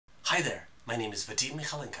Hi there, my name is Vadim,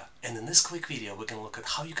 and in this quick video we can look at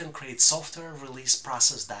how you can create software release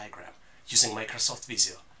process diagram using Microsoft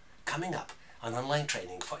Visio, coming up on online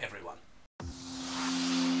training for everyone.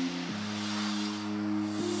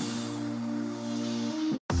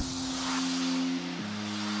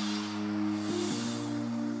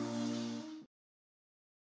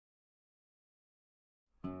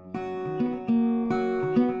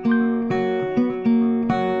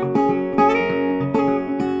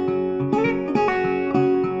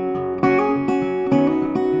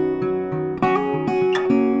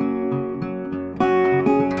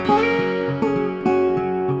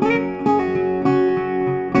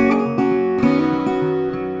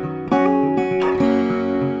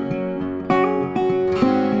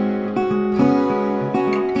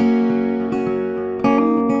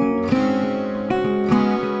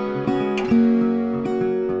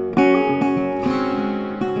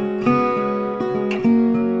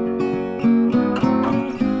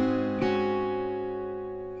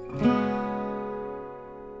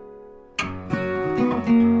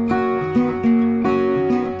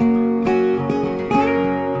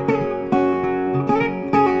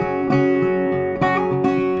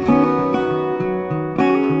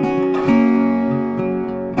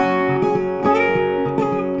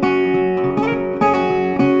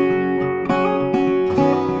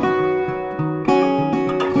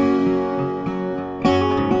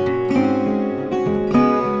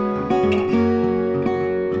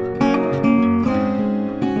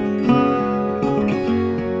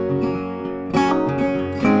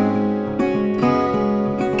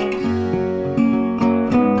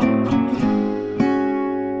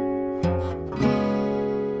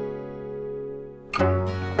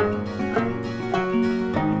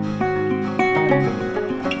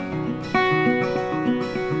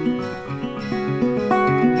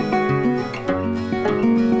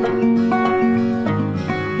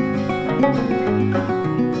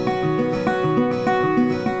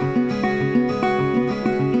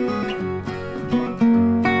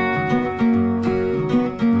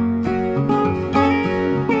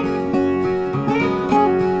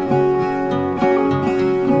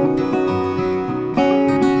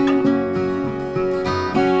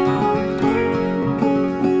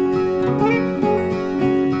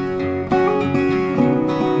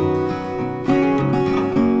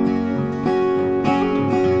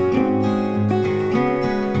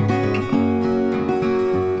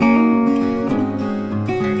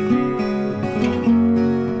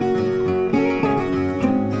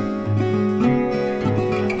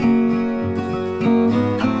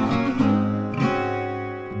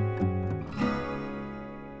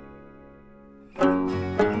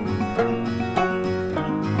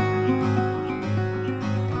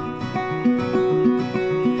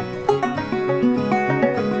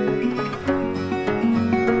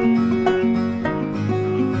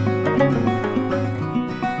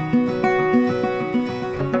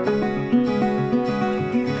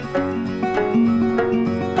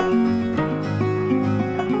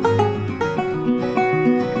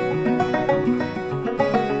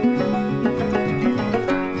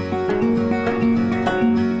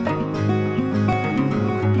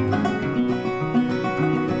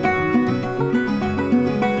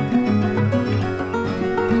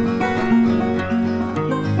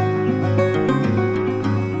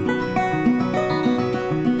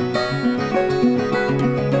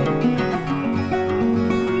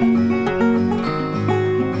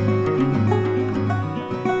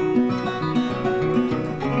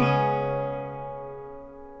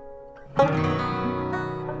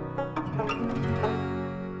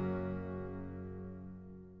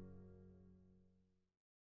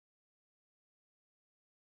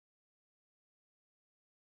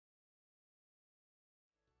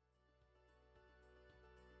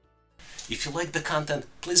 If you like the content,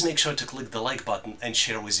 please make sure to click the like button and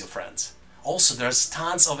share with your friends. Also, there's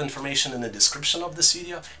tons of information in the description of this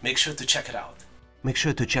video, make sure to check it out. Make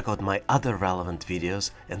sure to check out my other relevant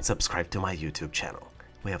videos and subscribe to my YouTube channel.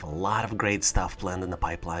 We have a lot of great stuff planned in the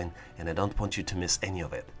pipeline and I don't want you to miss any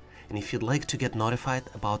of it. And if you'd like to get notified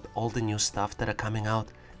about all the new stuff that are coming out,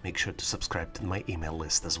 make sure to subscribe to my email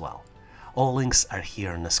list as well. All links are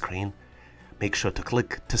here on the screen. Make sure to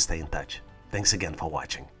click to stay in touch. Thanks again for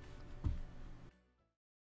watching.